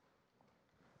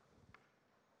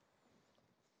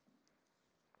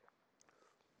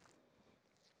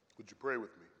Would you pray with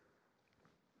me?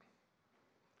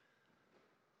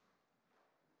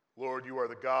 Lord, you are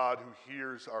the God who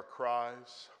hears our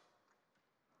cries.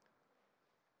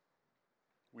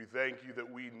 We thank you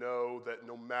that we know that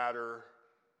no matter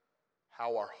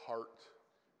how our heart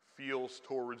feels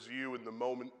towards you in the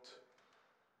moment,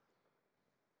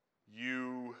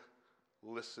 you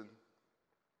listen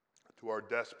to our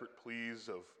desperate pleas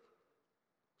of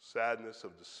sadness,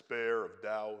 of despair, of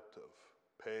doubt,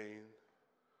 of pain,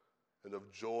 and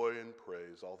of joy and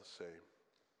praise, all the same.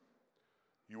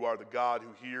 You are the God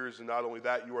who hears, and not only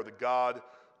that, you are the God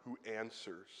who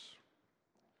answers.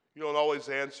 You don't always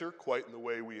answer quite in the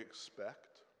way we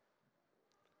expect,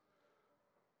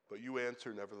 but you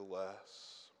answer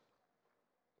nevertheless.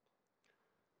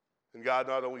 And God,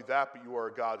 not only that, but you are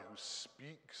a God who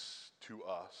speaks to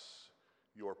us,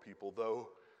 your people. Though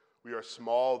we are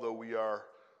small, though we are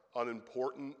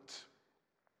unimportant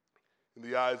in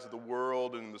the eyes of the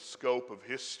world and in the scope of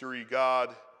history,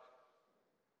 God,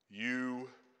 you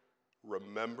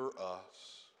remember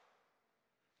us.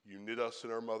 You knit us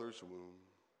in our mother's womb.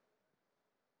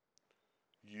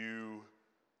 You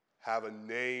have a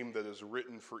name that is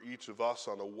written for each of us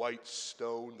on a white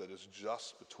stone that is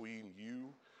just between you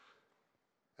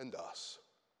and us.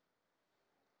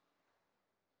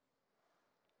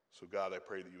 So God, I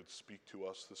pray that you would speak to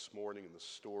us this morning in the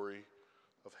story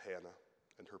of Hannah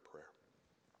and her prayer.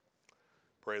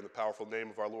 Pray in the powerful name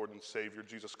of our Lord and Savior,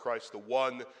 Jesus Christ, the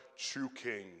one true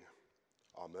King.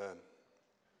 Amen.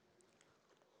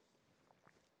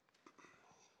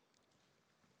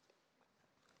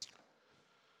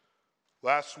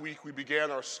 Last week we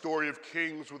began our story of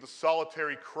kings with the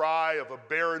solitary cry of a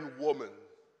barren woman,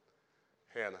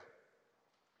 Hannah.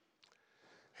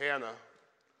 Hannah,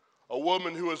 a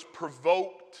woman who was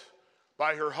provoked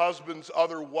by her husband's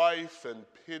other wife and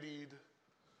pitied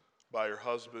by her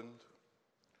husband,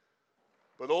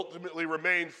 but ultimately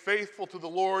remained faithful to the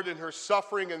Lord in her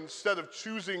suffering, and instead of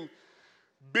choosing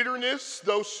bitterness,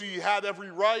 though she had every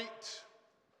right,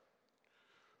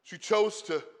 she chose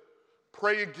to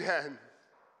pray again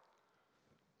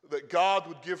that God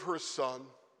would give her a son,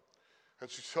 and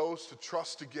she chose to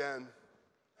trust again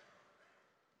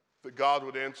that God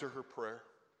would answer her prayer.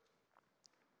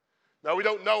 Now, we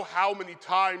don't know how many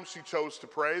times she chose to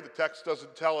pray. The text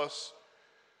doesn't tell us.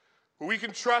 But we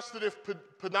can trust that if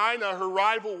Peninnah, her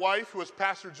rival wife, who, as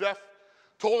Pastor Jeff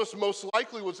told us most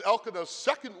likely was Elkanah's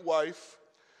second wife,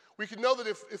 we can know that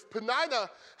if Peninnah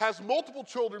has multiple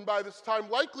children by this time,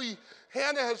 likely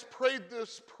Hannah has prayed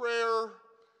this prayer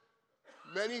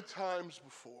many times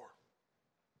before.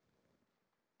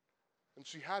 And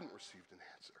she hadn't received an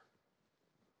answer.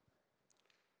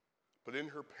 But in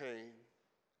her pain,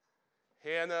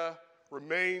 Hannah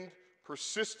remained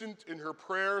persistent in her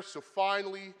prayer, so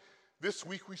finally, this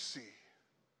week we see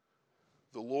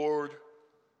the Lord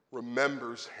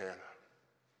remembers Hannah.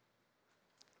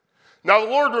 Now, the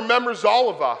Lord remembers all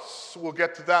of us. We'll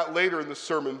get to that later in the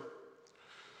sermon.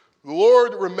 The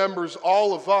Lord remembers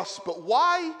all of us, but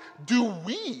why do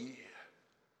we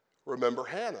remember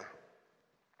Hannah?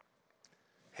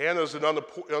 Hannah is an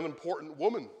unimportant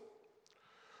woman.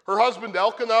 Her husband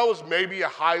Elkanah was maybe a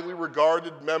highly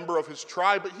regarded member of his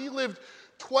tribe, but he lived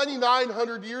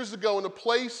 2,900 years ago in a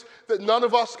place that none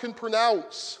of us can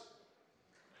pronounce.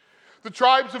 The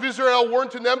tribes of Israel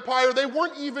weren't an empire. They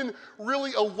weren't even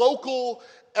really a local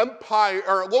empire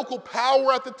or a local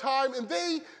power at the time, and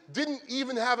they didn't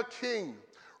even have a king.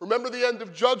 Remember the end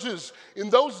of Judges. In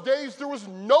those days, there was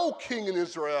no king in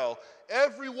Israel.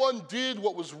 Everyone did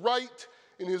what was right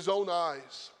in his own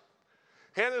eyes.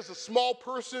 Hannah is a small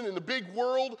person in a big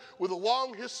world with a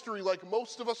long history like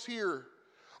most of us here.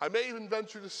 I may even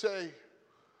venture to say,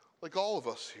 like all of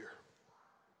us here.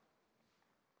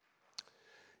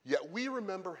 Yet we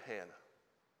remember Hannah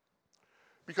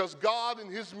because God in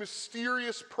his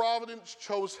mysterious providence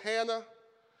chose Hannah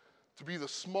to be the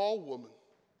small woman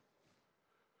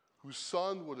whose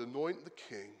son would anoint the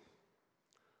king,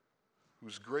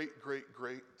 whose great,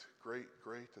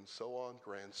 and so on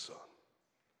grandson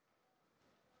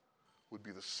would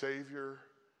be the Savior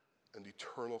and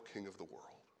eternal King of the world.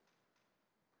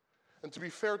 And to be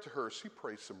fair to her, she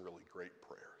prayed some really great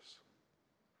prayers.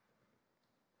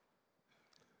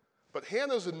 But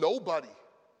Hannah's a nobody.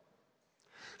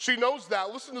 She knows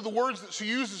that. Listen to the words that she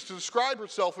uses to describe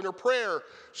herself in her prayer.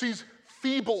 She's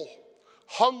feeble,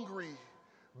 hungry,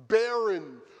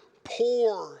 barren,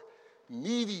 poor,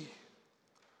 needy.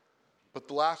 But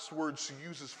the last word she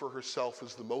uses for herself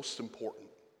is the most important.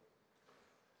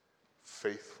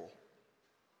 Faithful.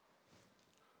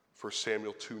 1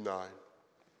 Samuel 2:9.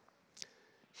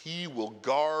 He will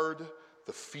guard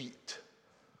the feet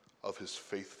of his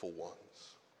faithful ones.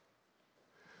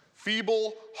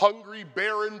 Feeble, hungry,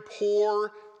 barren,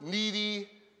 poor, needy,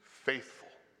 faithful.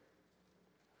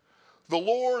 The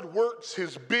Lord works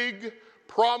his big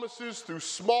promises through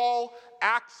small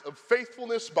acts of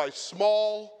faithfulness by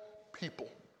small people.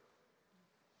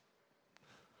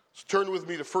 So turn with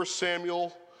me to 1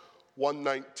 Samuel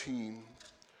 1:19.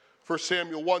 1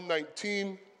 Samuel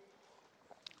 1:19,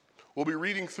 we'll be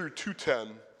reading through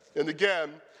 2:10. And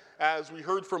again, as we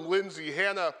heard from Lindsay,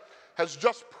 Hannah has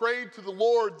just prayed to the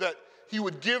Lord that he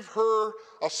would give her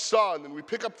a son. And we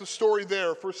pick up the story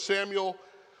there, 1 Samuel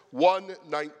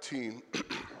 1:19.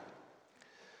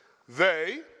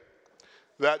 They,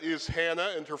 that is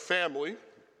Hannah and her family,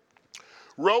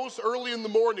 rose early in the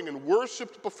morning and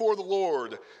worshiped before the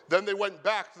Lord. Then they went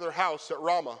back to their house at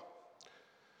Ramah.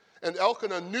 And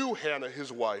Elkanah knew Hannah,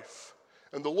 his wife,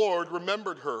 and the Lord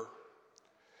remembered her.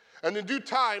 And in due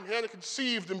time, Hannah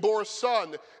conceived and bore a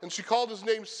son, and she called his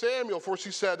name Samuel, for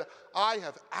she said, I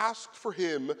have asked for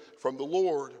him from the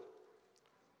Lord.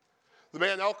 The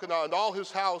man Elkanah and all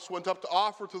his house went up to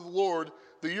offer to the Lord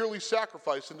the yearly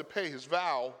sacrifice and to pay his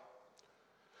vow.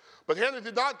 But Hannah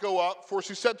did not go up, for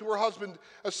she said to her husband,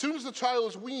 as soon as the child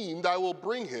is weaned, I will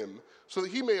bring him, so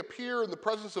that he may appear in the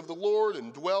presence of the Lord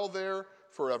and dwell there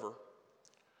forever.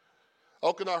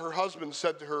 Elkanah, her husband,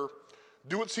 said to her,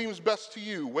 do what seems best to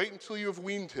you. Wait until you have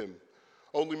weaned him.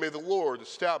 Only may the Lord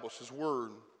establish his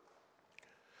word.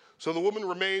 So the woman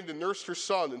remained and nursed her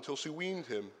son until she weaned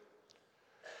him.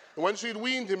 And when she had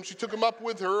weaned him, she took him up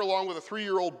with her, along with a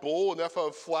 3-year-old bull, an ephah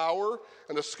of flour,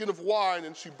 and a skin of wine,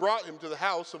 and she brought him to the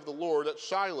house of the Lord at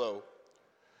Shiloh.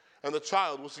 And the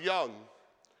child was young.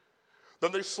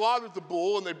 Then they slaughtered the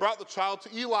bull, and they brought the child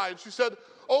to Eli, and she said,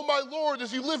 Oh, my Lord,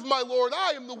 as you live, my Lord,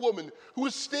 I am the woman who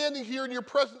is standing here in your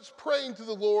presence praying to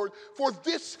the Lord. For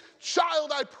this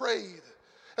child I prayed,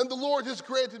 and the Lord has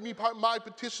granted me my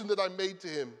petition that I made to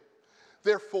him.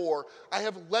 Therefore, I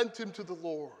have lent him to the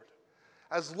Lord.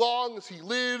 As long as he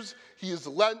lives, he is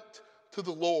lent to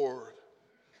the Lord.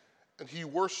 And he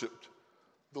worshiped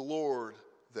the Lord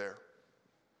there.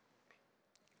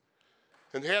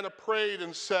 And Hannah prayed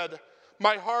and said,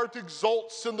 my heart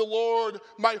exults in the Lord.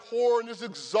 My horn is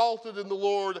exalted in the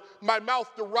Lord. My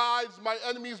mouth derides my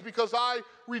enemies because I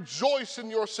rejoice in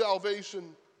your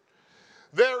salvation.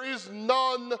 There is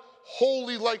none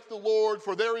holy like the Lord,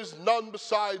 for there is none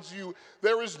besides you.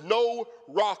 There is no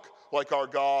rock like our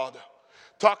God.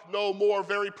 Talk no more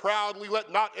very proudly.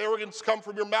 Let not arrogance come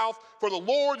from your mouth, for the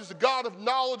Lord is a God of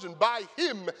knowledge, and by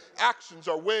him actions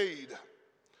are weighed.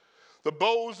 The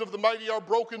bows of the mighty are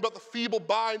broken, but the feeble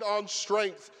bind on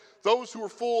strength. Those who are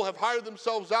full have hired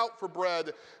themselves out for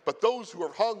bread, but those who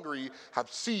are hungry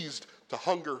have ceased to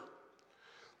hunger.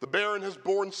 The barren has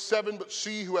borne 7, but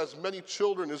she who has many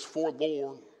children is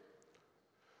forlorn.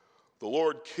 The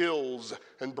Lord kills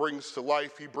and brings to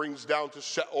life. He brings down to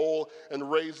Sheol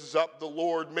and raises up. The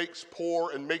Lord makes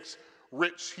poor and makes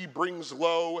rich. He brings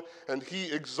low and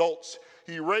he exalts.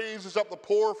 He raises up the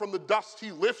poor from the dust.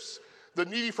 He lifts the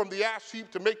needy from the ash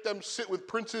heap to make them sit with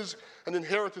princes and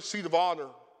inherit a seat of honor.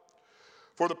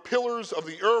 For the pillars of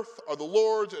the earth are the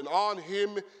Lord's, and on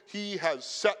him he has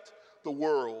set the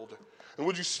world. And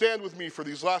would you stand with me for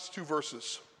these last 2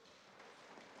 verses?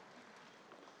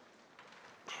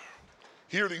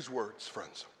 Hear these words,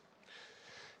 friends.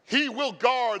 He will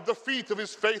guard the feet of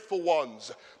his faithful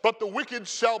ones, but the wicked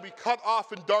shall be cut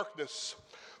off in darkness.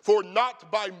 For not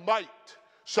by might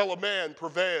shall a man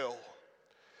prevail.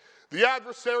 The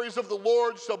adversaries of the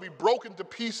Lord shall be broken to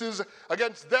pieces.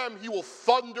 Against them he will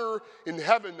thunder in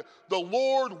heaven. The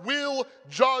Lord will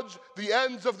judge the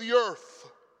ends of the earth.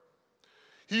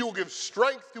 He will give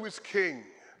strength to his king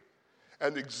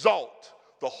and exalt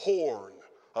the horn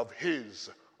of his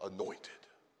anointed.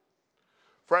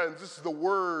 Friends, this is the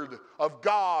word of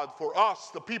God for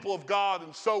us, the people of God,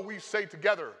 and so we say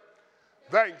together,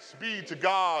 thanks be to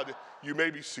God. You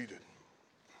may be seated.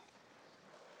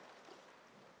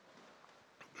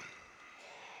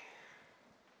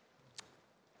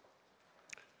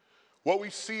 What we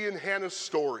see in Hannah's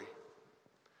story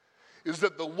is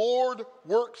that the Lord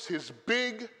works his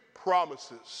big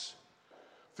promises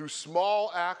through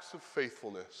small acts of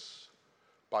faithfulness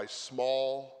by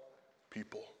small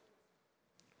people.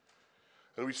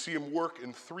 And we see him work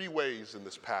in 3 ways in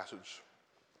this passage.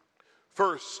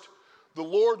 First, the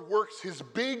Lord works his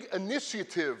big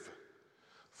initiative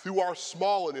through our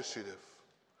small initiative.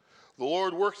 The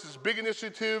Lord works his big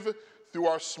initiative through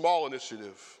our small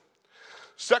initiative.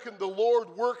 Second, the Lord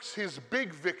works his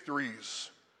big victories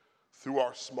through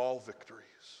our small victories.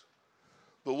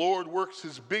 The Lord works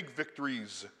his big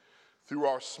victories through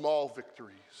our small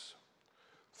victories.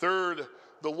 Third,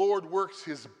 the Lord works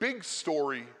his big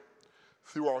story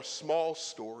through our small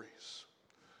stories.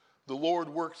 The Lord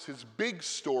works his big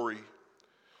story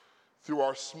through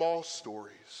our small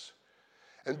stories.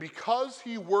 And because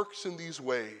he works in these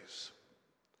ways,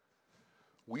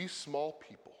 we small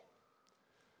people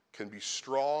can be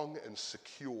strong and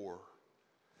secure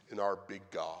in our big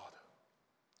God.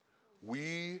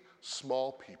 We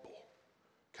small people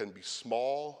can be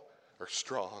small or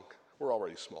strong. We're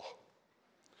already small.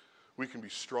 We can be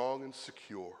strong and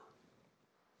secure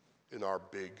in our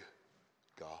big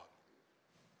God.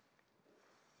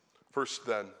 First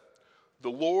then, the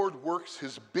Lord works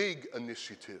his big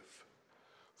initiative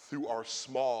through our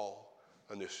small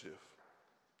initiative.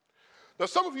 Now,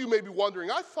 some of you may be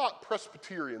wondering, I thought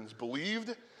Presbyterians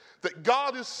believed that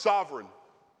God is sovereign,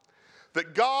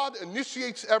 that God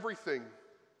initiates everything,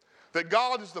 that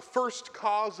God is the first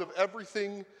cause of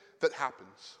everything that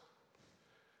happens.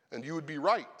 And you would be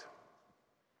right.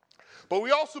 But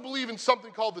we also believe in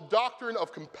something called the doctrine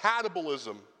of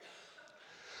compatibilism,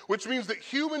 which means that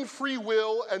human free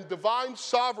will and divine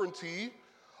sovereignty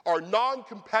are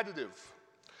non-competitive.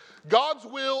 God's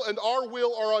will and our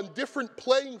will are on different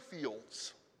playing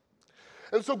fields.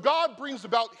 And so God brings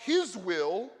about his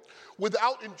will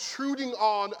without intruding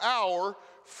on our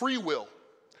free will.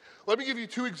 Let me give you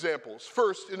two examples.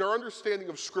 First, in our understanding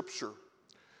of Scripture,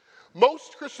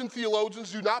 most Christian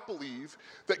theologians do not believe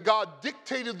that God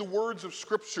dictated the words of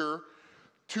Scripture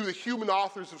to the human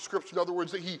authors of Scripture. In other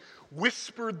words, that he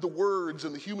whispered the words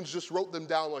and the humans just wrote them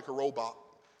down like a robot.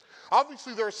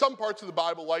 Obviously, there are some parts of the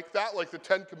Bible like that, like the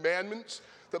Ten Commandments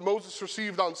that Moses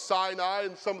received on Sinai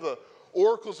and some of the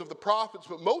oracles of the prophets,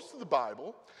 but most of the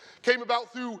Bible came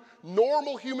about through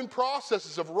normal human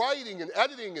processes of writing and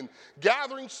editing and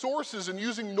gathering sources and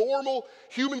using normal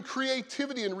human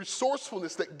creativity and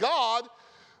resourcefulness that God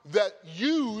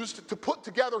used to put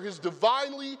together his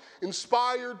divinely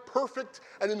inspired, perfect,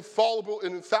 and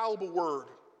infallible word.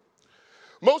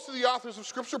 Most of the authors of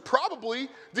Scripture probably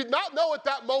did not know at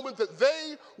that moment that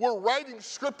they were writing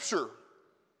Scripture.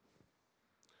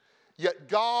 Yet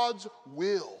God's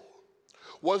will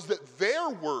was that their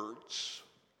words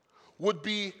would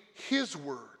be his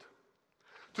word.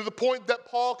 To the point that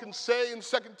Paul can say in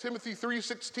 2 Timothy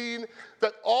 3:16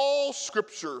 that all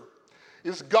Scripture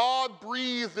is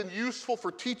God-breathed and useful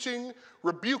for teaching,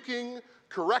 rebuking,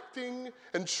 correcting,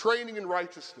 and training in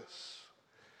righteousness.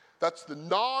 That's the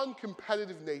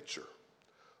non-competitive nature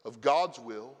of God's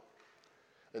will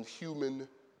and human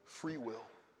free will.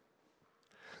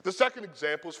 The second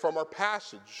example is from our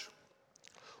passage.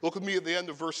 Look with me at the end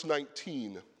of verse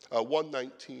 19,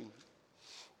 1:19.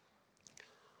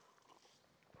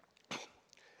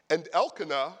 And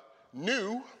Elkanah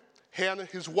knew Hannah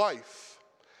his wife,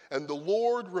 and the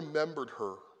Lord remembered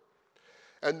her.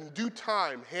 And in due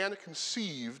time, Hannah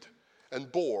conceived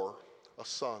and bore a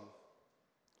son.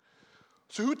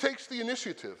 So who takes the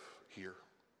initiative here?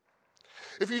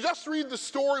 If you just read the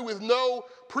story with no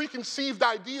preconceived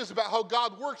ideas about how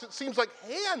God works, it seems like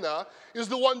Hannah is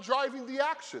the one driving the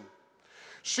action.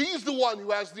 She's the one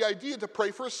who has the idea to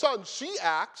pray for a son. She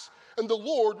acts, and the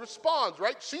Lord responds,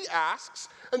 right? She asks,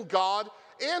 and God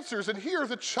answers. And here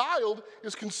the child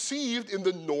is conceived in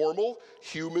the normal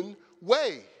human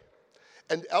way.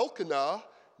 And Elkanah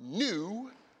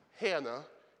knew Hannah,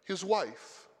 his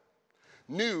wife.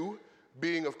 Knew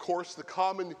being, of course, the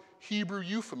common Hebrew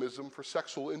euphemism for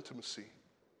sexual intimacy.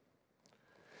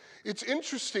 It's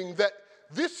interesting that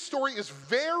this story is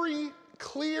very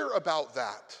clear about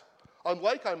that.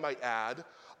 Unlike, I might add,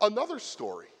 another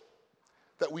story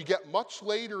that we get much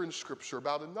later in Scripture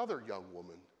about another young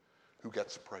woman who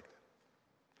gets pregnant.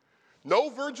 No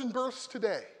virgin births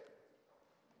today.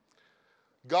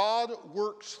 God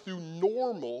works through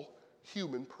normal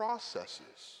human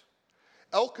processes.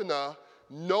 Elkanah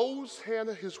knows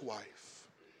Hannah, his wife,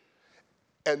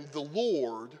 and the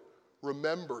Lord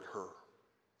remembered her.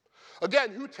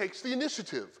 Again, who takes the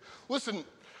initiative? Listen,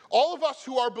 all of us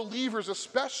who are believers,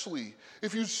 especially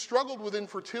if you struggled with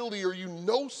infertility or you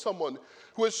know someone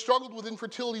who has struggled with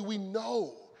infertility, we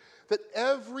know that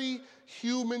every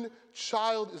human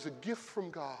child is a gift from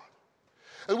God.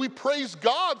 And we praise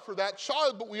God for that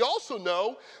child, but we also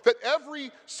know that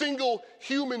every single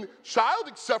human child,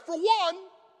 except for one,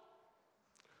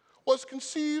 was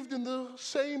conceived in the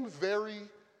same very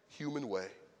human way.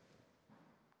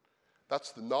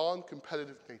 That's the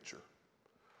non-competitive nature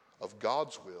of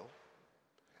God's will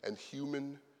and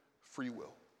human free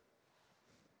will.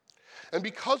 And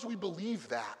because we believe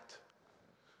that,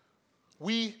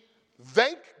 we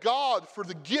thank God for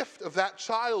the gift of that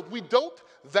child. We don't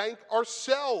thank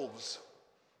ourselves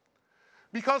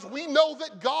because we know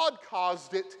that God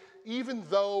caused it even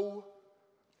though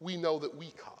we know that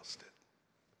we caused it.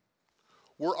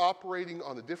 We're operating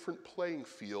on a different playing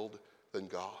field than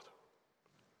God.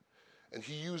 And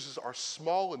he uses our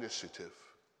small initiative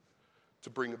to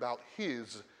bring about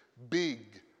his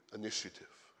big initiative.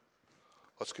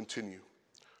 Let's continue.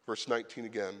 Verse 19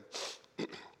 again.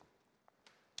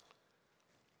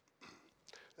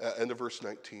 End of verse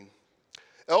 19.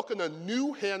 Elkanah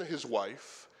knew Hannah his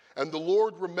wife, and the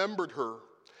Lord remembered her.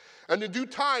 And in due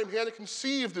time Hannah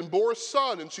conceived and bore a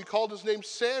son, and she called his name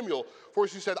Samuel, for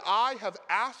she said, I have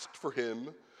asked for him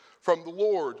from the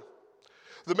Lord.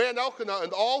 The man Elkanah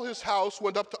and all his house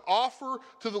went up to offer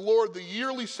to the Lord the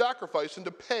yearly sacrifice and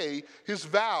to pay his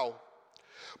vow.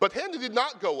 But Hannah did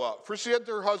not go up, for she said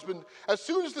to her husband, as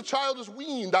soon as the child is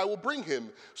weaned, I will bring him,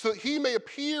 so that he may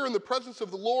appear in the presence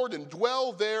of the Lord and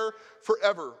dwell there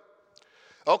forever.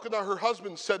 Elkanah, her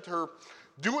husband, said to her,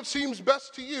 do what seems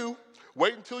best to you.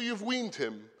 Wait until you've weaned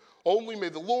him. Only may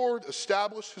the Lord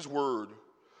establish his word.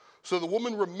 So the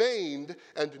woman remained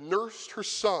and nursed her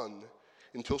son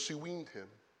until she weaned him.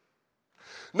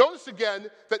 Notice again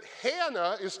that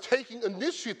Hannah is taking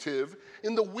initiative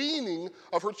in the weaning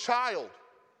of her child.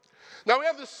 Now we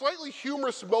have this slightly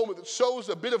humorous moment that shows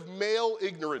a bit of male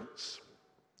ignorance.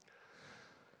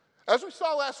 As we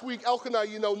saw last week, Elkanah,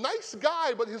 nice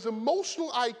guy, but his emotional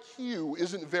IQ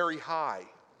isn't very high.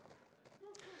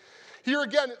 Here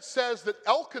again it says that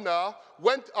Elkanah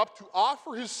went up to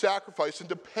offer his sacrifice and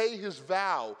to pay his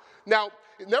vow. Now,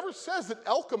 it never says that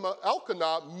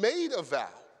Elkanah made a vow.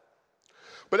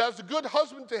 But as a good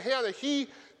husband to Hannah, he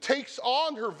takes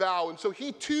on her vow, and so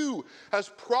he too has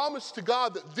promised to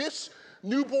God that this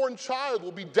newborn child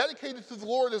will be dedicated to the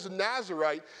Lord as a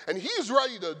Nazirite, and he's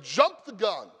ready to jump the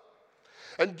gun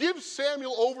and give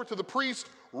Samuel over to the priest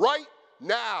right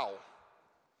now.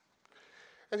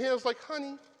 And Hannah's like,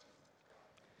 honey,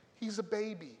 he's a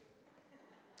baby.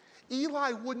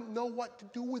 Eli wouldn't know what to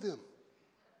do with him.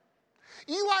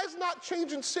 Eli's not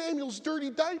changing Samuel's dirty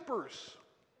diapers.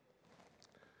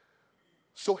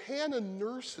 So Hannah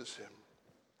nurses him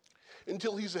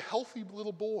until he's a healthy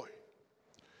little boy.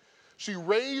 She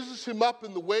raises him up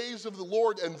in the ways of the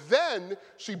Lord, and then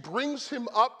she brings him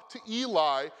up to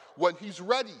Eli when he's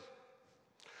ready.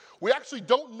 We actually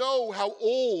don't know how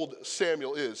old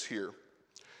Samuel is here.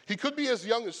 He could be as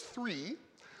young as 3,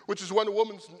 which is when a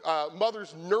woman's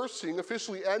mother's nursing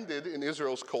officially ended in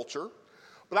Israel's culture.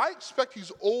 But I expect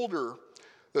he's older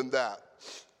than that.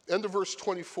 End of verse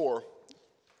 24.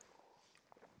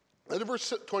 End of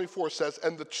verse 24 says,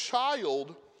 and the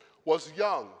child was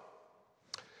young.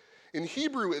 In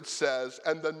Hebrew it says,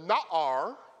 and the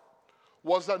Na'ar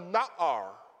was a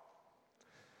Na'ar.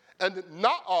 And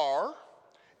Na'ar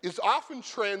is often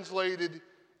translated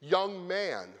young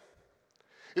man.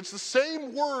 It's the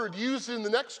same word used in the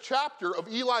next chapter of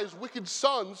Eli's wicked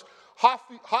sons,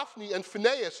 Hophni and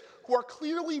Phinehas, who are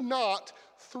clearly not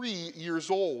 3 years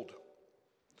old.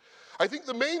 I think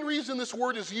the main reason this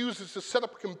word is used is to set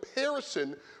up a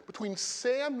comparison between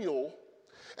Samuel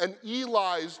and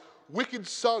Eli's wicked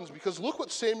sons, because look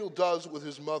what Samuel does with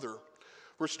his mother.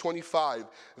 Verse 25,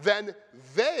 then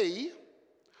they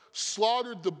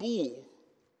slaughtered the bull.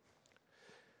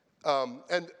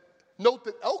 And note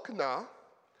that Elkanah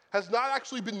has not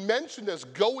actually been mentioned as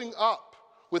going up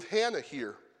with Hannah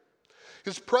here.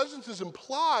 His presence is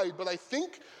implied, but I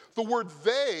think the word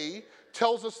they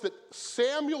tells us that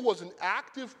Samuel was an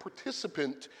active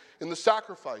participant in the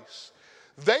sacrifice.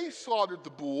 They slaughtered the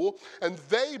bull, and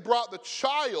they brought the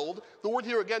child. The word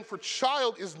here again for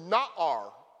child is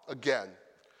Na'ar again,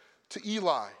 to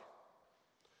Eli.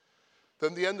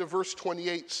 Then the end of verse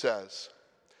 28 says,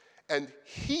 and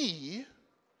he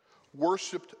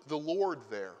worshiped the Lord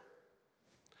there.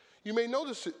 You may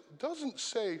notice it doesn't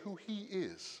say who he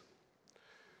is.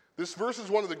 This verse is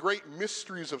one of the great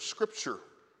mysteries of Scripture.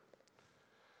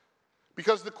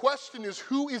 Because the question is,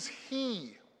 who is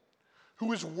he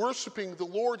who is worshiping the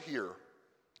Lord here?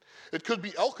 It could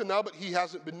be Elkanah, but he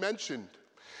hasn't been mentioned.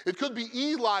 It could be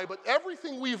Eli, but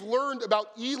everything we've learned about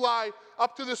Eli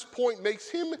up to this point makes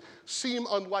him seem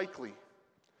unlikely.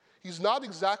 He's not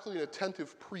exactly an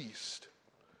attentive priest.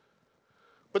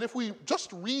 But if we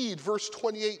just read verse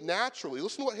 28 naturally,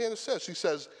 listen to what Hannah says. She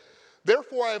says,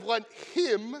 therefore I have lent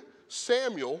him,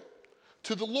 Samuel,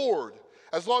 to the Lord.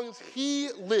 As long as he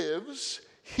lives,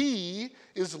 he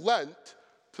is lent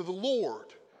to the Lord.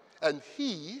 And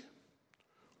he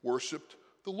worshiped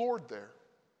the Lord there.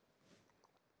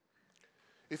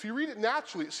 If you read it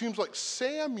naturally, it seems like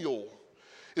Samuel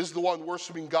is the one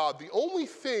worshiping God. The only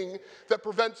thing that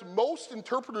prevents most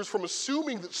interpreters from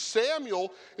assuming that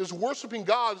Samuel is worshiping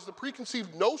God is the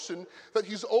preconceived notion that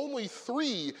he's only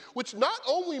 3, which not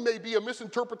only may be a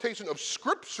misinterpretation of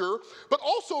Scripture, but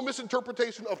also a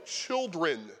misinterpretation of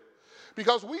children.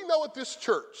 Because we know at this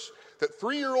church that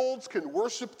 3-year-olds can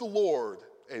worship the Lord.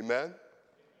 Amen?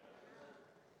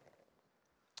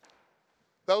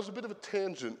 That was a bit of a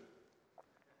tangent.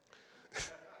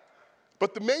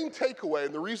 But the main takeaway,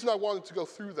 and the reason I wanted to go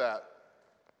through that,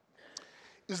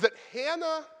 is that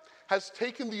Hannah has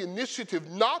taken the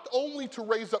initiative not only to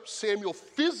raise up Samuel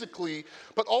physically,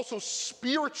 but also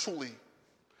spiritually,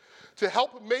 to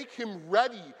help make him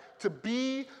ready to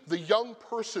be the young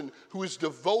person who is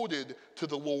devoted to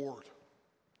the Lord.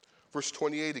 Verse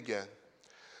 28 again.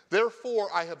 Therefore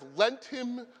I have lent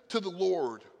him to the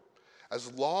Lord.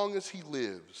 As long as he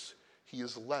lives, he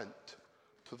is lent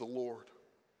to the Lord.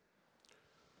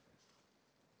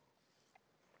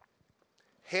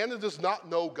 Hannah does not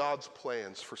know God's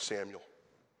plans for Samuel.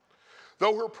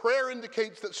 Though her prayer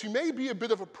indicates that she may be a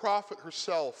bit of a prophet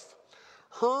herself,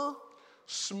 her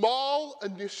small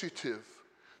initiative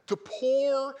to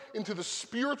pour into the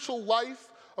spiritual life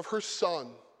of her son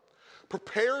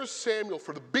prepares Samuel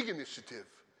for the big initiative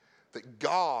that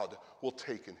God will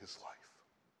take in his life.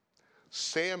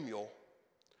 Samuel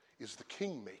is the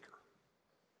kingmaker.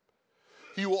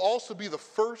 He will also be the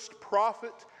first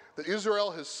prophet that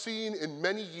Israel has seen in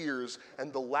many years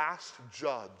and the last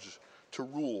judge to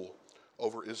rule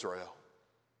over Israel.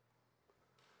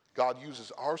 God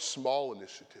uses our small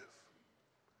initiative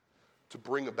to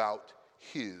bring about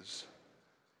his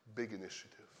big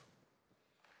initiative.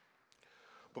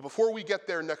 But before we get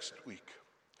there next week,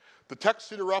 the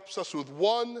text interrupts us with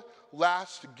one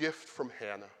last gift from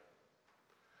Hannah.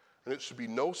 And it should be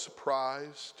no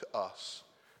surprise to us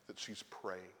that she's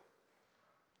praying.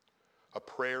 A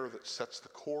prayer that sets the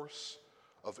course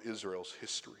of Israel's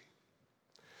history.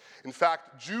 In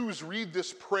fact, Jews read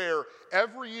this prayer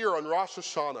every year on Rosh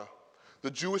Hashanah,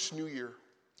 the Jewish New Year,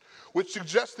 which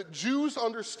suggests that Jews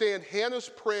understand Hannah's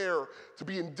prayer to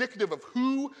be indicative of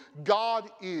who God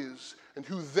is and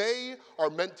who they are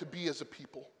meant to be as a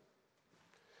people.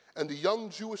 And a young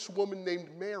Jewish woman named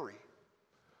Mary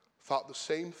thought the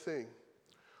same thing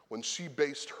when she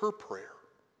based her prayer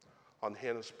on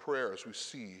Hannah's prayer, as we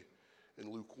see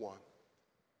in Luke 1.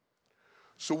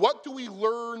 So what do we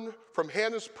learn from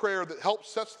Hannah's prayer that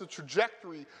helps set the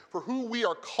trajectory for who we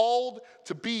are called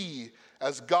to be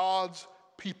as God's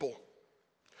people?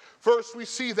 First, we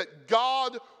see that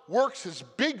God works his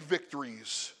big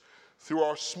victories through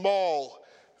our small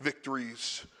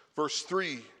victories. Verse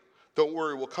 3, don't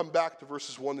worry, we'll come back to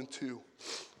verses 1 and 2.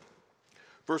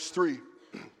 Verse 3,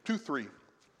 2-3.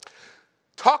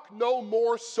 Talk no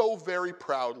more so very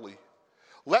proudly.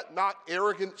 Let not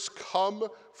arrogance come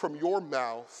from your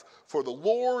mouth, for the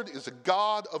Lord is a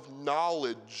God of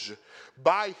knowledge.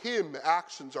 By him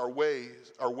actions are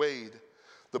weighed.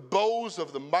 The bows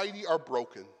of the mighty are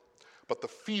broken, but the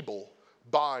feeble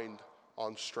bind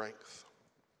on strength.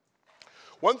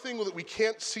 One thing that we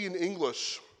can't see in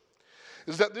English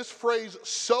is that this phrase,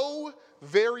 so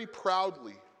very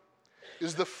proudly,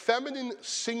 is the feminine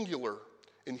singular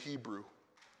in Hebrew.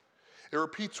 It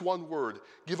repeats one word,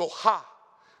 givoha,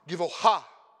 givoha,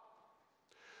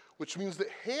 which means that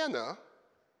Hannah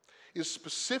is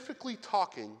specifically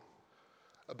talking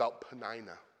about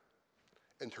Peninnah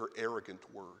and her arrogant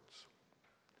words.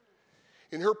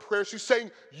 In her prayer, she's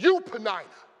saying, you Peninnah,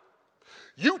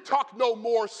 you talk no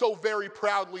more so very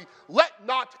proudly. Let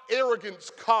not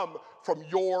arrogance come from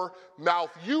your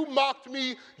mouth. You mocked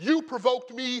me, you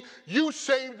provoked me, you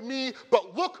shamed me,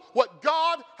 but look what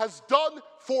God has done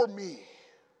for me.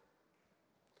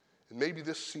 And maybe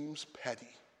this seems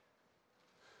petty,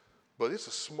 but it's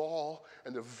a small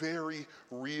and a very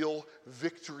real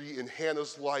victory in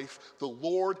Hannah's life. The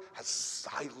Lord has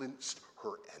silenced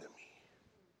her enemy.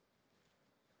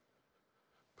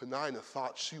 Peninnah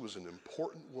thought she was an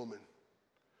important woman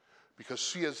because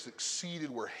she had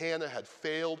succeeded where Hannah had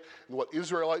failed in what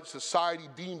Israelite society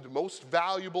deemed most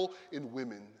valuable in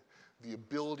women, the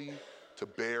ability to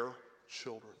bear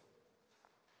children.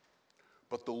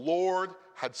 But the Lord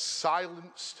had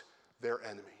silenced their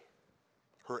enemy,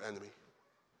 her enemy.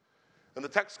 And the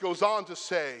text goes on to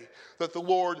say that the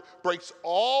Lord breaks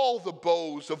all the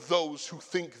bows of those who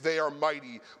think they are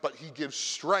mighty, but he gives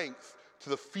strength to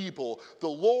the feeble. The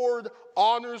Lord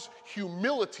honors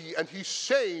humility and he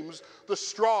shames the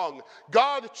strong.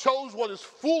 God chose what is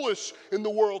foolish in the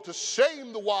world to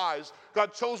shame the wise.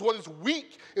 God chose what is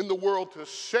weak in the world to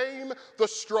shame the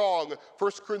strong.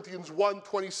 1 Corinthians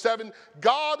 1:27,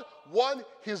 God won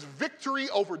his victory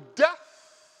over death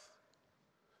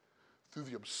through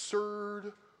the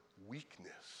absurd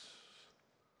weakness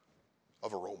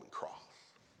of a Roman cross.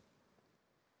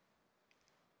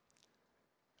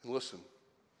 And listen,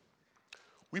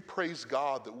 we praise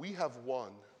God that we have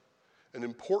won an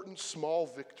important small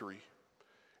victory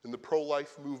in the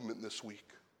pro-life movement this week.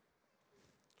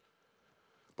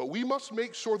 But we must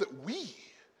make sure that we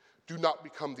do not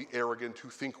become the arrogant who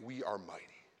think we are mighty.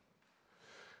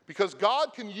 Because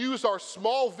God can use our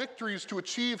small victories to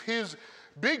achieve his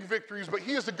big victories, but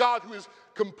he is a God who is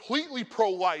completely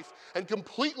pro-life and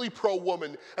completely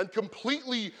pro-woman and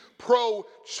completely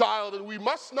pro-child. And we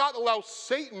must not allow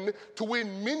Satan to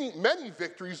win many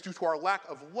victories due to our lack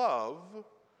of love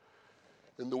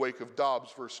in the wake of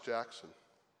Dobbs versus Jackson.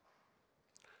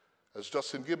 As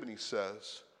Justin Gibney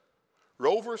says,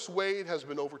 Roe versus Wade has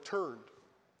been overturned.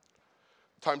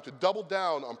 Time to double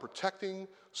down on protecting,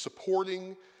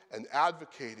 supporting, and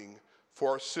advocating for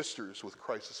our sisters with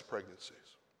crisis pregnancies.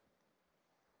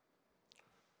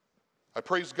 I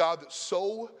praise God that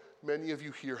so many of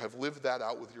you here have lived that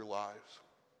out with your lives,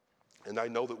 and I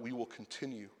know that we will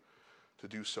continue to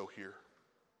do so here.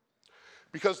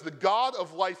 Because the God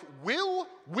of life will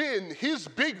win his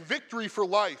big victory for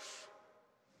life,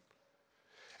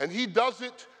 and he does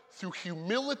it through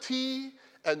humility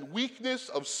and weakness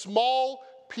of small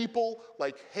people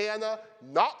like Hannah,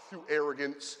 not through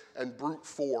arrogance and brute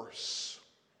force.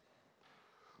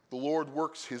 The Lord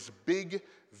works his big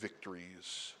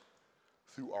victories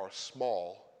through our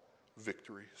small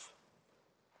victories.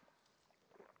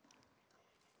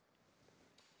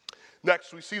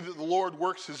 Next, we see that the Lord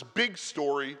works his big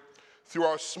story through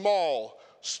our small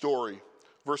story.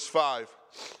 Verse 5.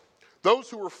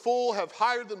 Those who were full have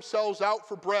hired themselves out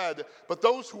for bread, but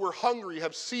those who were hungry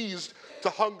have ceased to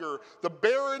hunger. The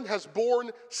barren has borne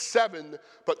 7,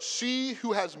 but she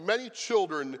who has many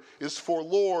children is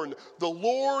forlorn. The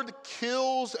Lord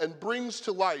kills and brings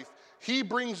to life. He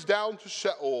brings down to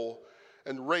Sheol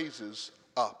and raises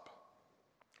up.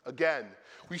 Again,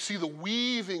 we see the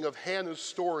weaving of Hannah's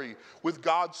story with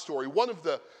God's story. One of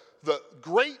the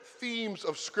great themes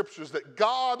of Scripture is that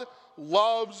God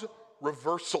loves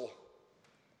reversal.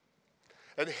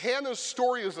 And Hannah's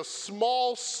story is a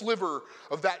small sliver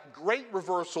of that great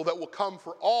reversal that will come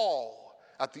for all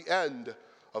at the end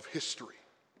of history.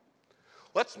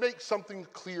 Let's make something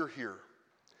clear here.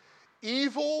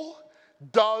 Evil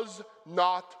does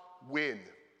not win.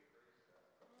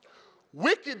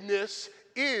 Wickedness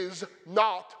is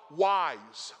not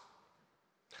wise.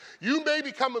 You may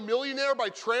become a millionaire by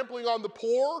trampling on the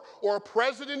poor, or a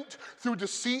president through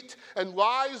deceit and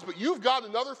lies, but you've got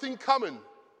another thing coming.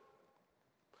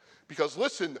 Because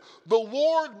listen, the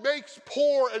Lord makes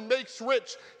poor and makes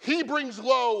rich. He brings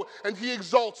low and he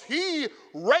exalts. He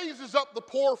raises up the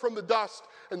poor from the dust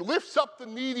and lifts up the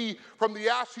needy from the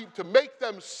ash heap to make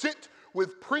them sit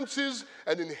with princes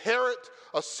and inherit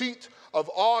a seat of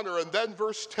honor. And then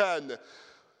verse 10,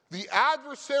 the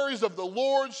adversaries of the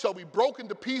Lord shall be broken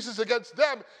to pieces against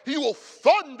them. He will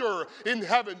thunder in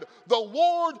heaven. The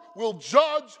Lord will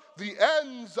judge the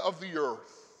ends of the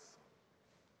earth.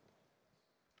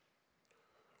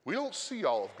 We don't see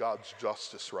all of God's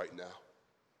justice right now.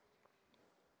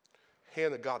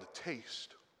 Hannah got a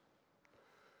taste.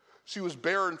 She was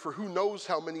barren for who knows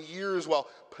how many years while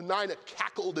Peninnah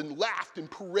cackled and laughed and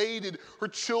paraded her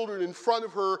children in front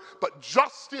of her. But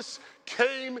justice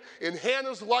came in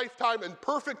Hannah's lifetime, and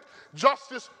perfect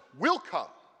justice will come.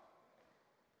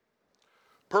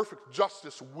 Perfect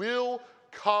justice will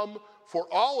come for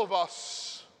all of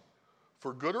us,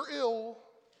 for good or ill,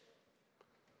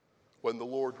 when the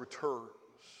Lord returns.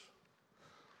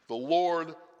 The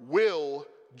Lord will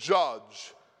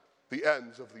judge the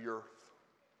ends of the earth.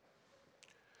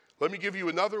 Let me give you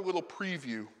another little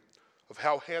preview of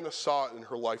how Hannah saw it in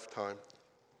her lifetime.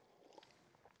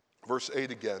 Verse 8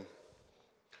 again.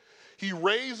 He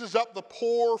raises up the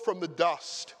poor from the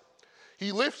dust.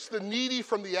 He lifts the needy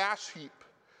from the ash heap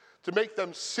to make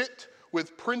them sit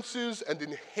with princes and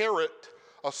inherit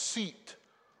a seat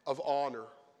of honor.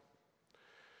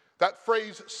 That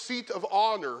phrase, seat of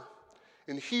honor,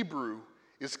 in Hebrew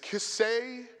is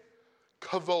kisei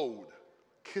kavod.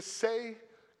 Kisei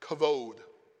kavod.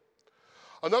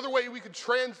 Another way we could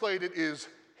translate it is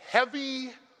heavy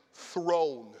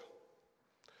throne.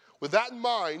 With that in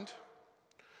mind,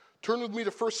 turn with me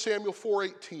to 1 Samuel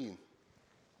 4:18.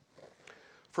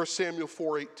 1 Samuel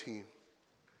 4:18.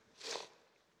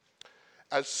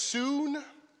 As soon,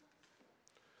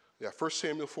 1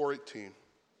 Samuel 4:18.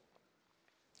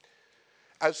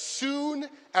 As soon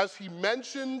as he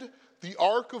mentioned the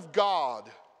ark of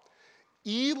God,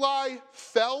 Eli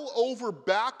fell over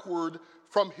backward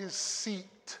from his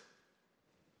seat.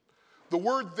 The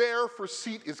word there for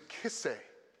seat is kisse,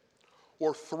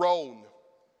 or throne.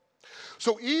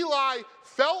 So Eli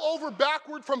fell over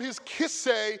backward from his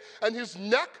kisse, and his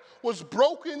neck was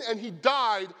broken, and he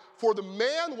died, for the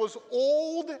man was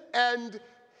old and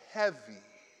heavy.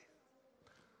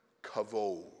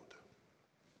 Kavod.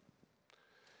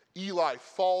 Eli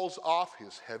falls off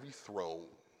his heavy throne,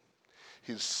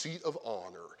 his seat of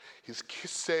honor, his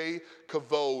kisse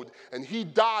kavod, and he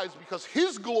dies because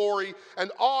his glory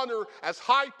and honor as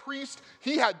high priest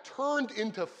he had turned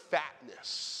into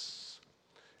fatness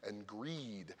and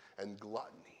greed and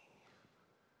gluttony.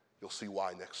 You'll see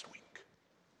why next week.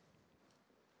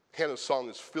 Hannah's song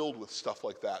is filled with stuff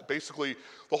like that. Basically,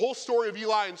 the whole story of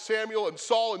Eli and Samuel and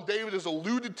Saul and David is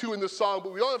alluded to in this song,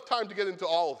 but we don't have time to get into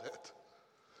all of it.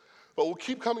 But we'll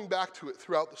keep coming back to it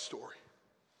throughout the story.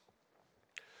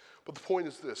 But the point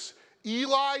is this: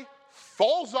 Eli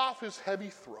falls off his heavy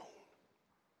throne,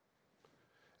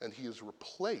 and he is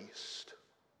replaced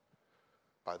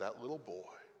by that little boy,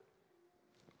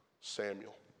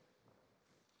 Samuel.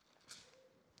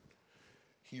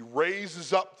 He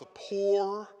raises up the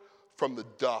poor from the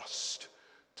dust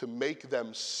to make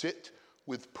them sit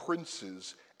with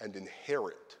princes and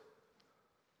inherit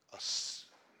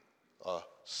a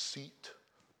seat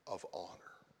of honor,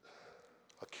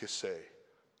 a kisse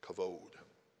kavod.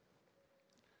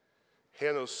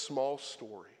 Hannah's small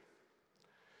story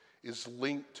is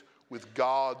linked with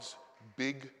God's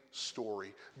big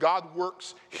story. God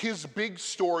works his big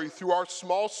story through our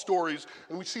small stories,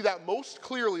 and we see that most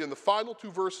clearly in the final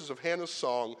two verses of Hannah's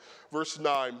song, verse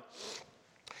 9.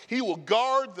 He will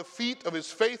guard the feet of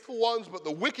his faithful ones, but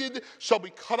the wicked shall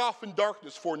be cut off in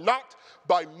darkness, for not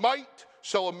by might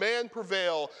shall a man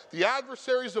prevail. The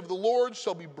adversaries of the Lord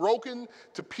shall be broken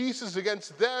to pieces.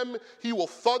 Against them he will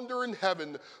thunder in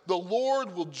heaven. The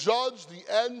Lord will judge the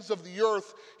ends of the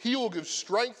earth. He will give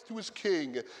strength to his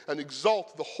king and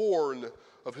exalt the horn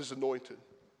of his anointed.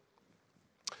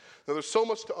 Now there's so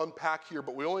much to unpack here,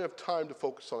 but we only have time to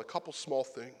focus on a couple small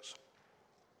things.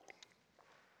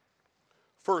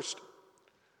 First,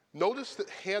 notice that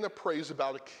Hannah prays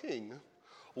about a king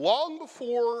long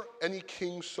before any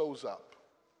king shows up.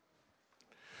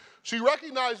 She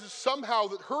recognizes somehow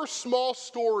that her small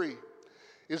story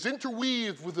is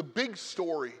interweaved with the big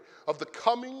story of the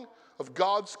coming of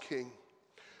God's king.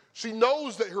 She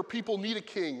knows that her people need a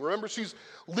king. Remember, she's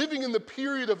living in the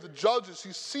period of the judges.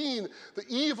 She's seen the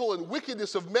evil and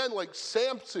wickedness of men like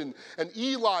Samson and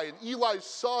Eli's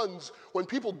sons, when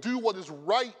people do what is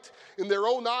right in their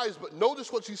own eyes. But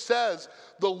notice what she says: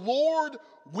 the Lord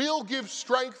will give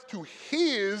strength to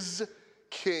his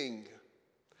king.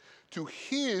 To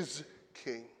his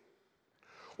king.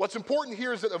 What's important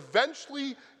here is that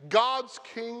eventually God's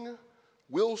king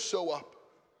will show up.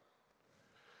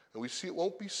 And we see it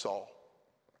won't be Saul.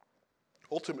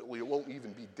 Ultimately, it won't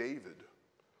even be David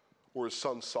or his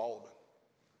son Solomon.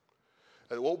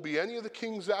 And it won't be any of the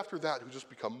kings after that who just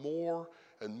become more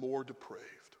and more depraved.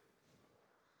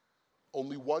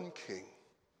 Only one king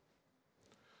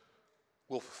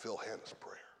will fulfill Hannah's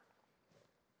prayer.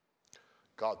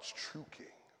 God's true king,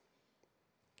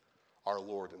 our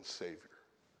Lord and Savior,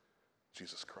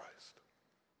 Jesus Christ.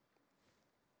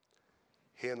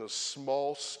 Hannah's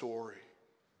small story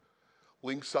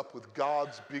links up with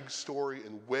God's big story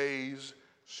in ways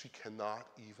she cannot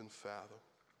even fathom.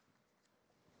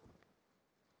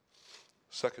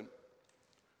 Second,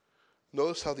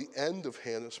 notice how the end of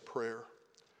Hannah's prayer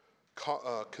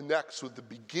connects with the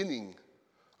beginning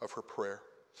of her prayer.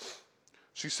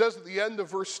 She says at the end of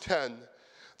verse 10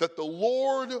 that the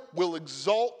Lord will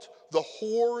exalt the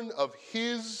horn of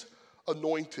his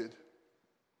anointed.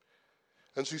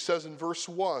 And she says in verse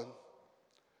 1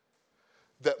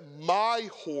 that my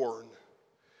horn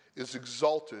is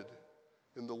exalted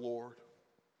in the Lord.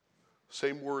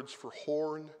 Same words for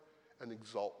horn and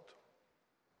exalt.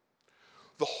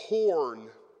 The horn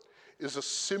is a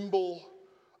symbol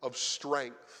of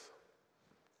strength.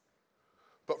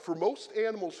 But for most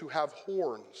animals who have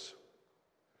horns,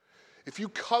 if you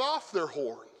cut off their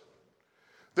horn,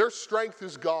 their strength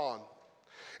is gone.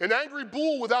 An angry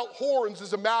bull without horns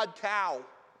is a mad cow.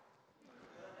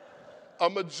 A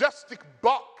majestic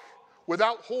buck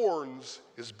without horns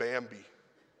is Bambi.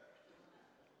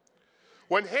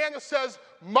 When Hannah says,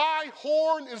 my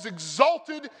horn is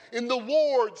exalted in the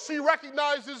Lord, she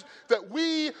recognizes that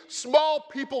we small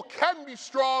people can be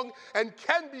strong and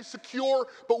can be secure,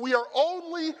 but we are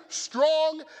only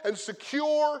strong and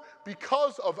secure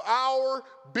because of our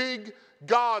big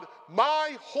God.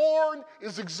 My horn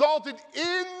is exalted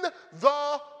in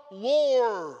the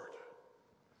Lord.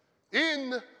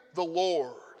 In the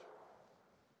Lord,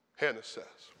 Hannah says.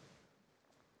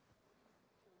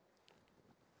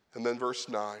 And then verse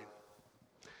 9.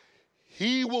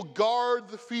 He will guard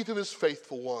the feet of his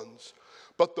faithful ones,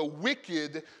 but the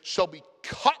wicked shall be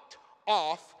cut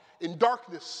off in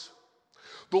darkness.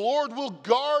 The Lord will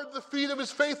guard the feet of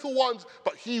his faithful ones,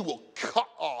 but he will cut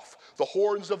off the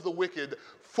horns of the wicked,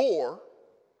 for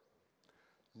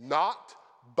not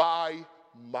by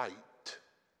might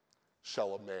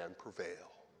shall a man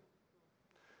prevail.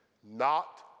 Not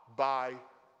by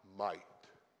might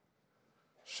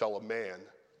shall a man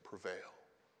prevail.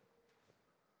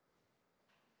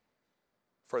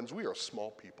 Friends, we are a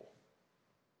small people.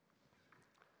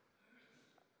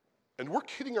 And we're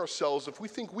kidding ourselves if we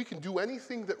think we can do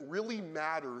anything that really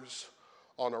matters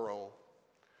on our own.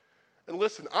 And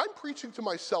listen, I'm preaching to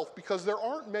myself because there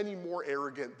aren't many more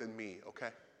arrogant than me, okay?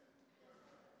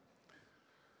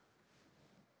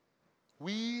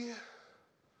 We,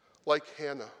 like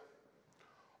Hannah,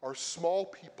 are small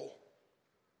people.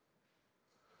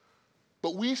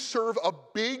 But we serve a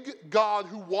big God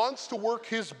who wants to work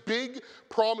his big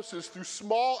promises through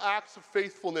small acts of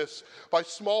faithfulness by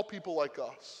small people like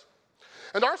us.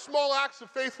 And our small acts of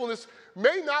faithfulness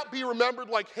may not be remembered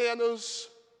like Hannah's,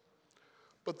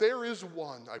 but there is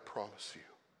one, I promise you.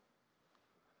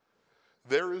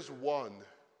 There is one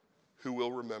who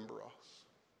will remember us.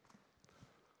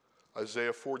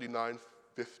 Isaiah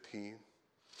 49:15.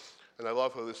 And I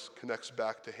love how this connects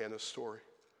back to Hannah's story.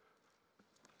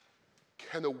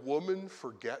 Can a woman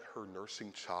forget her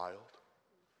nursing child,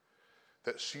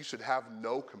 that she should have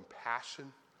no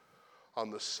compassion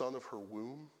on the son of her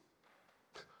womb?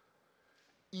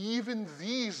 Even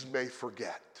these may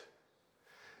forget,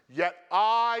 yet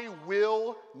I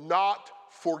will not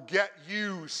forget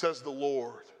you, says the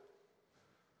Lord,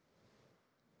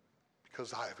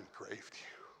 because I have engraved you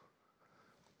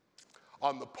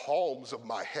on the palms of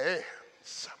my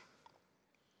hands.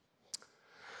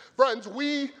 Friends,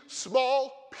 we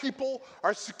small people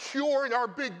are secure in our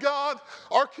big God.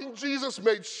 Our King Jesus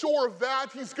made sure of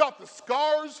that. He's got the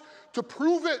scars to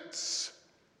prove it.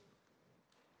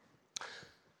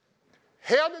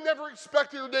 Hannah never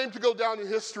expected her name to go down in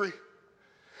history.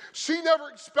 She never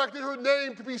expected her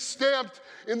name to be stamped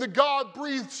in the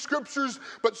God-breathed scriptures,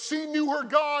 but she knew her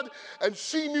God, and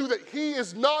she knew that he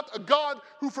is not a God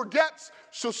who forgets,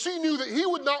 so she knew that he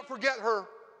would not forget her.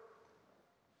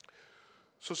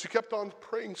 So she kept on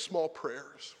praying small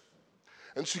prayers,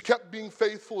 and she kept being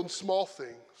faithful in small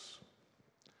things,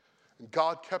 and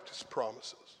God kept his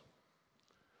promises,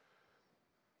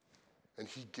 and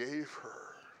he gave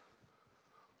her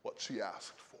what she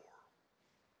asked for.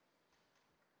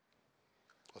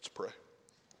 Let's pray.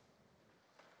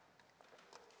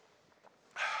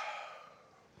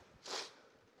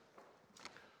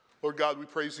 Lord God, we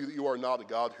praise you that you are not a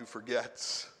God who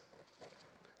forgets.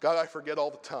 God, I forget all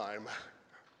the time.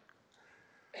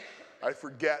 I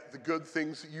forget the good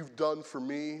things that you've done for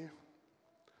me.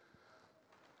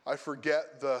 I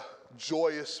forget the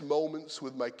joyous moments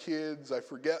with my kids. I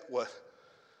forget what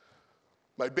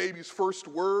my baby's first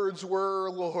words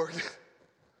were, Lord.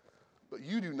 But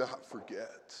you do not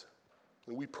forget.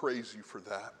 And we praise you for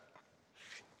that.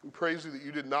 We praise you that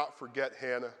you did not forget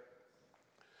Hannah.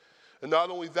 And not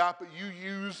only that, but you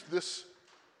used this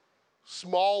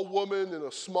small woman in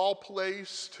a small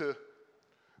place to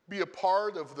be a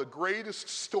part of the greatest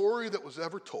story that was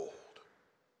ever told.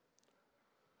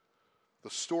 The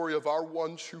story of our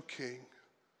one true King,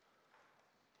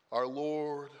 our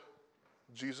Lord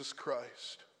Jesus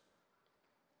Christ.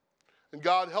 And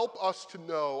God, help us to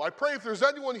know. I pray if there's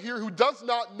anyone here who does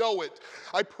not know it,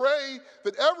 I pray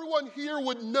that everyone here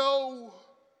would know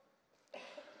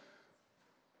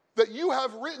that you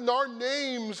have written our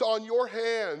names on your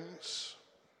hands.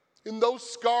 In those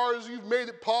scars, you've made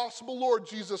it possible, Lord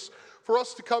Jesus, for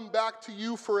us to come back to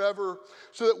you forever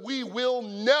so that we will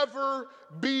never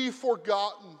be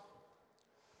forgotten.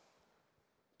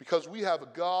 Because we have a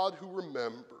God who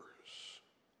remembers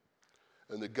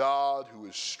and a God who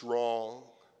is strong.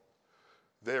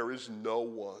 There is no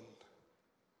one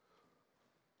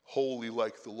holy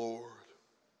like the Lord.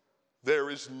 There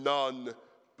is none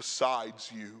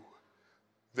besides you.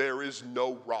 There is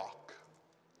no rock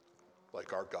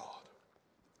like our God.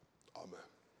 Amen.